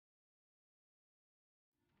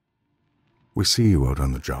We see you out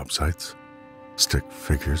on the job sites, stick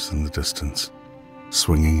figures in the distance,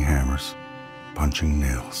 swinging hammers, punching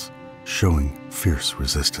nails, showing fierce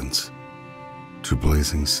resistance to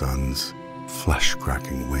blazing suns,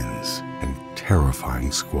 flesh-cracking winds, and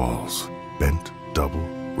terrifying squalls, bent double,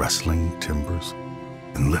 wrestling timbers,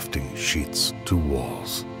 and lifting sheets to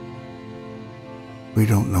walls. We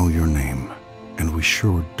don't know your name, and we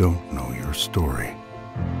sure don't know your story.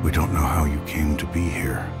 We don't know how you came to be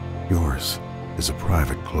here. Yours is a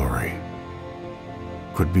private glory.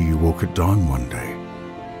 Could be you woke at dawn one day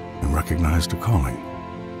and recognized a calling,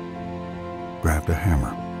 grabbed a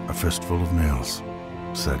hammer, a fistful of nails,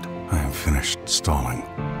 said, "I am finished stalling."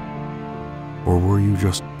 Or were you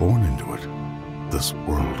just born into it, this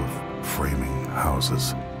world of framing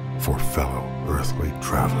houses for fellow earthly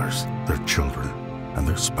travelers, their children, and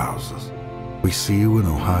their spouses? We see you in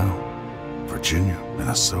Ohio, Virginia,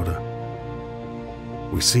 Minnesota.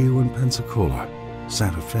 We see you in Pensacola,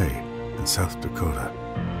 Santa Fe, and South Dakota.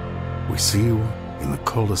 We see you in the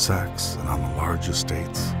cul-de-sacs and on the large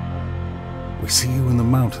estates. We see you in the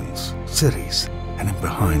mountains, cities, and in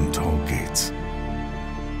behind tall gates.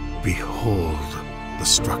 Behold the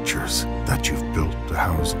structures that you've built to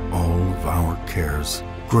house all of our cares,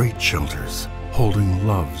 great shelters holding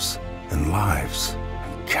loves and lives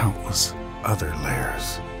and countless other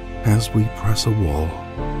layers. As we press a wall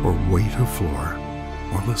or wait a floor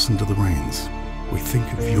or listen to the rains, we think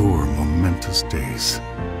of your momentous days,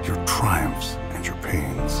 your triumphs and your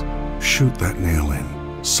pains. Shoot that nail in,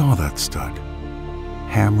 saw that stud,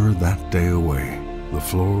 hammer that day away. The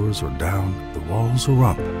floors are down, the walls are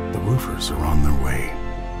up, the roofers are on their way.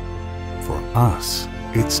 For us,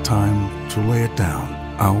 it's time to lay it down,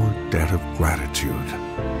 our debt of gratitude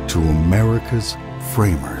to America's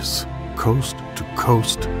framers, coast to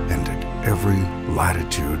coast and at every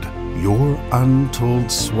latitude. Your untold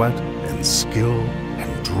sweat and skill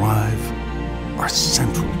and drive are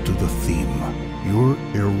central to the theme. You're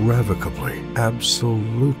irrevocably,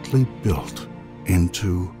 absolutely built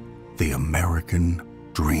into the American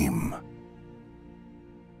dream.